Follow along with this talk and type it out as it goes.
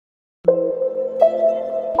So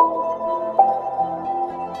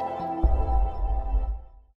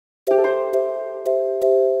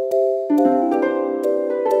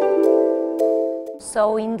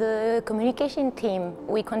in the communication team,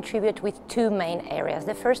 we contribute with two main areas.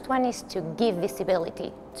 The first one is to give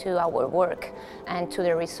visibility to our work and to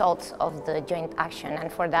the results of the joint action.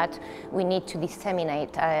 And for that, we need to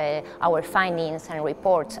disseminate our findings and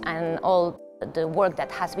reports and all the work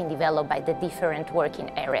that has been developed by the different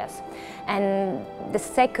working areas. And the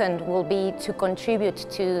second will be to contribute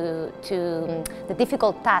to the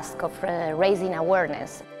difficult task of raising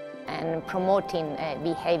awareness and promoting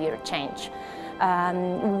behavior change.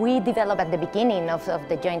 We developed at the beginning of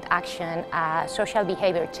the joint action a social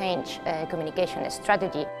behavior change communication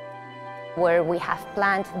strategy where we have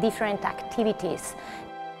planned different activities.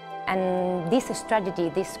 And this strategy,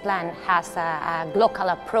 this plan has a local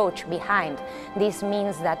approach behind. This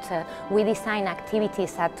means that we design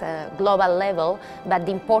activities at a global level, but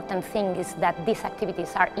the important thing is that these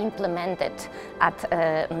activities are implemented at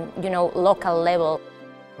local level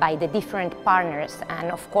by the different partners,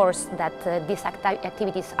 and of course that these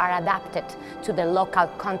activities are adapted to the local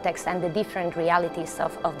context and the different realities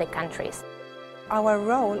of the countries. Our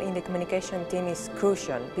role in the communication team is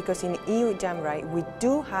crucial because in EU JAMRAI we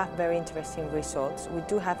do have very interesting results, we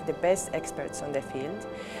do have the best experts on the field,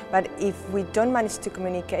 but if we don't manage to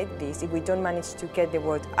communicate this, if we don't manage to get the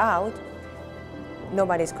word out,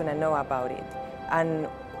 nobody's going to know about it. And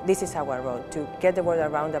this is our role, to get the word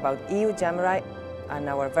around about EU JAMRAI and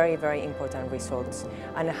our very, very important results,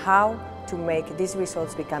 and how to make these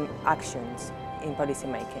results become actions in policy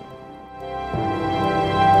making.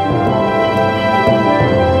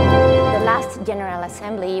 The last General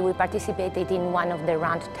Assembly, we participated in one of the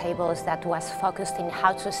round tables that was focused in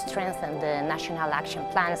how to strengthen the national action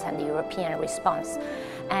plans and the European response.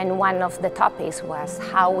 And one of the topics was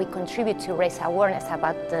how we contribute to raise awareness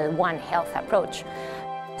about the One Health approach.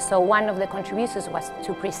 So one of the contributions was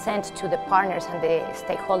to present to the partners and the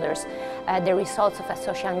stakeholders the results of a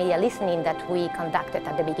social media listening that we conducted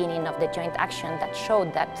at the beginning of the joint action that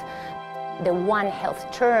showed that the One Health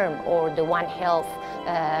term or the One Health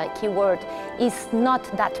keyword is not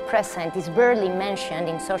that present, is barely mentioned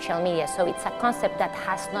in social media. So it's a concept that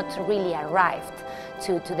has not really arrived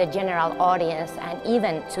to the general audience and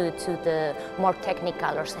even to the more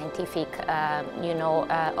technical or scientific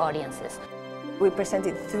audiences. We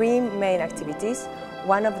presented three main activities.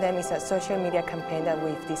 One of them is a social media campaign that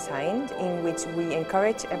we've designed in which we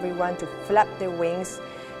encourage everyone to flap their wings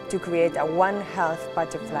to create a One Health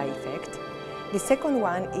butterfly effect. The second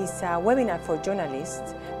one is a webinar for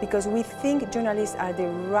journalists because we think journalists are the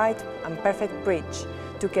right and perfect bridge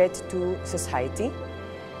to get to society.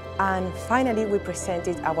 And finally, we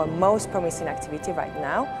presented our most promising activity right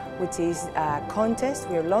now, which is a contest.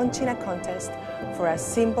 We are launching a contest for a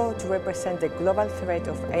symbol to represent the global threat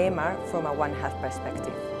of AMR from a One Health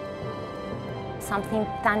perspective. Something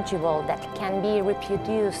tangible that can be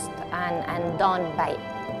reproduced and done by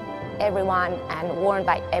everyone and worn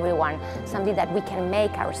by everyone, something that we can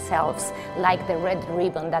make ourselves, like the red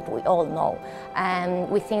ribbon that we all know. And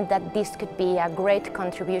we think that this could be a great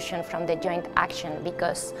contribution from the joint action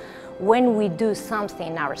because when we do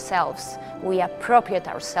something ourselves, we appropriate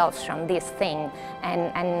ourselves from this thing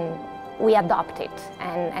and we adopt it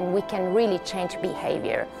and we can really change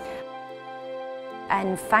behavior.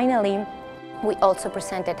 And finally, we also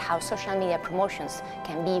presented how social media promotions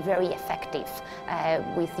can be very effective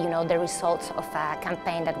with the results of a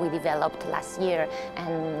campaign that we developed last year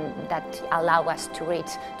and that allow us to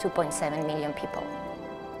reach 2.7 million people.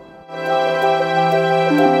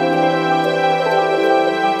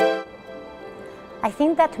 I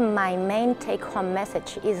think that my main take-home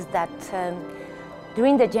message is that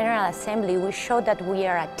during the General Assembly we showed that we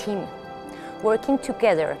are a team working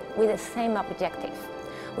together with the same objective.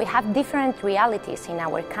 We have different realities in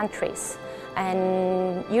our countries,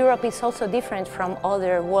 and Europe is also different from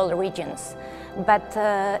other world regions. But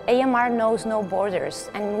AMR knows no borders,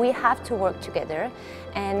 and we have to work together.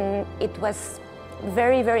 And it was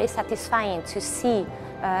very, very satisfying to see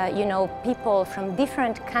people from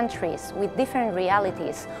different countries with different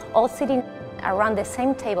realities, all sitting around the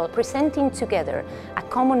same table, presenting together a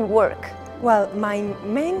common work. Well, my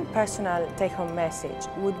main personal take-home message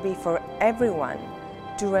would be for everyone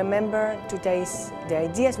to remember the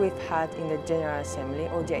ideas we've had in the General Assembly,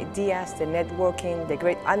 or the ideas, the networking, the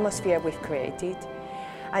great atmosphere we've created,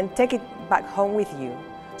 and take it back home with you.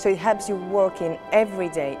 So it helps you working every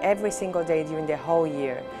day, every single day during the whole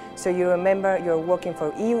year. So you remember you're working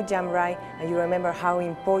for EU JAMRAI, and you remember how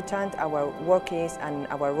important our work is and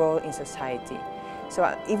our role in society. So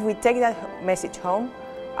if we take that message home,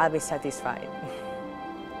 I'll be satisfied.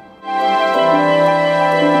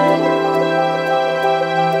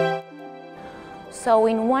 So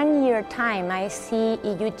in 1 year time, I see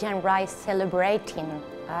EU JAMRAI celebrating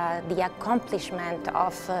the accomplishment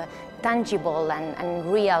of tangible and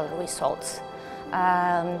real results,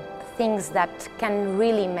 things that can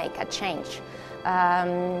really make a change,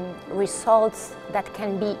 results that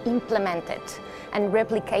can be implemented and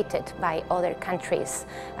replicated by other countries.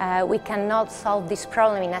 We cannot solve this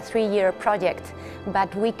problem in a 3-year project,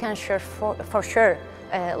 but we can for sure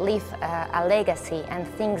leave a legacy and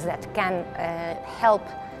things that can help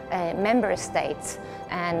member states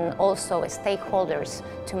and also stakeholders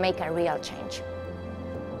to make a real change.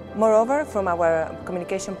 Moreover, from our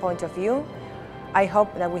communication point of view, I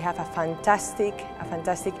hope that we have a fantastic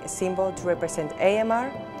symbol to represent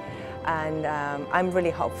AMR, and I'm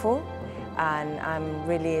really hopeful, and I'm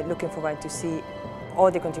really looking forward to see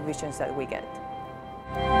all the contributions that we get.